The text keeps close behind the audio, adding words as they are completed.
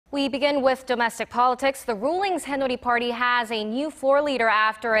We begin with domestic politics. The ruling Saenuri Party has a new floor leader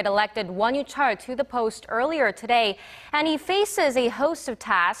after it elected Won Yoo to the post earlier today. And he faces a host of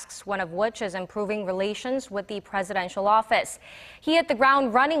tasks, one of which is improving relations with the presidential office. He hit the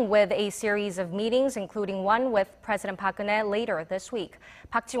ground running with a series of meetings, including one with President Park Geun later this week.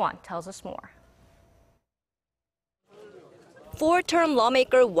 Park Ji-won tells us more. Four-term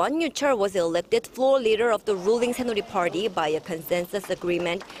lawmaker Won Yoo was elected floor leader of the ruling Saenuri Party by a consensus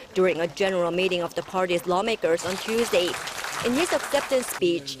agreement during a general meeting of the party's lawmakers on Tuesday. In his acceptance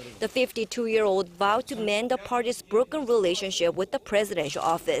speech, the 52-year-old vowed to mend the party's broken relationship with the presidential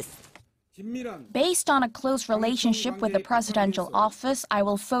office. Based on a close relationship with the presidential office, I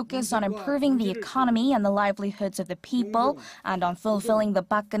will focus on improving the economy and the livelihoods of the people and on fulfilling the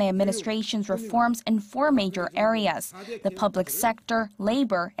Park Geun administration's reforms in four major areas: the public sector,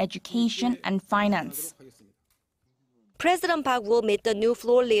 labor, education, and finance. President Park will meet the new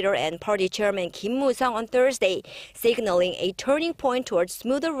floor leader and party chairman Kim Moo-sung on Thursday, signaling a turning point towards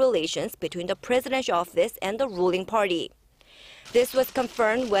smoother relations between the presidential office and the ruling party. This was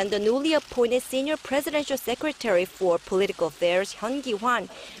confirmed when the newly appointed senior presidential secretary for political affairs Hyun Ki-hwan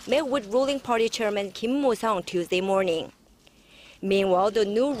met with ruling party chairman Kim Moo-sung Tuesday morning. Meanwhile, the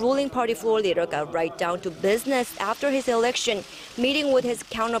new ruling party floor leader got right down to business after his election, meeting with his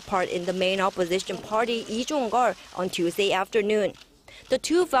counterpart in the main opposition party Lee Jong-gar on Tuesday afternoon. The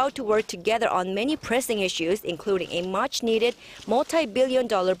two vowed to work together on many pressing issues, including a much-needed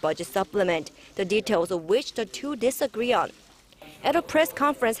multi-billion-dollar budget supplement, the details of which the two disagree on. At a press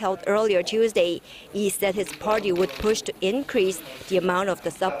conference held earlier Tuesday, Lee said his party would push to increase the amount of the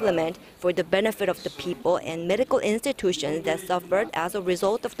supplement for the benefit of the people and medical institutions that suffered as a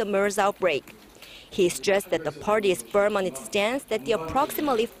result of the MERS outbreak. He stressed that the party is firm on its stance that the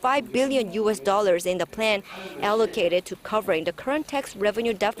approximately $5 billion in the plan allocated to covering the current tax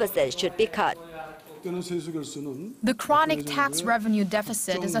revenue deficit should be cut. The chronic tax revenue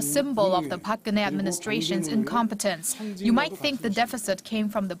deficit is a symbol of the Park Geun administration's incompetence. You might think the deficit came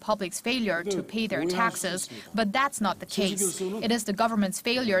from the public's failure to pay their taxes, but that's not the case. It is the government's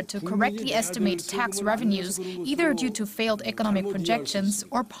failure to correctly estimate tax revenues, either due to failed economic projections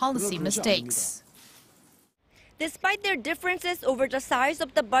or policy mistakes. Despite their differences over the size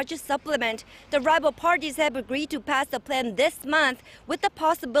of the budget supplement, the rival parties have agreed to pass the plan this month with the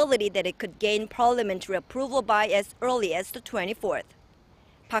possibility that it could gain parliamentary approval by as early as the 24th.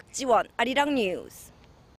 Park Ji-won, Arirang News.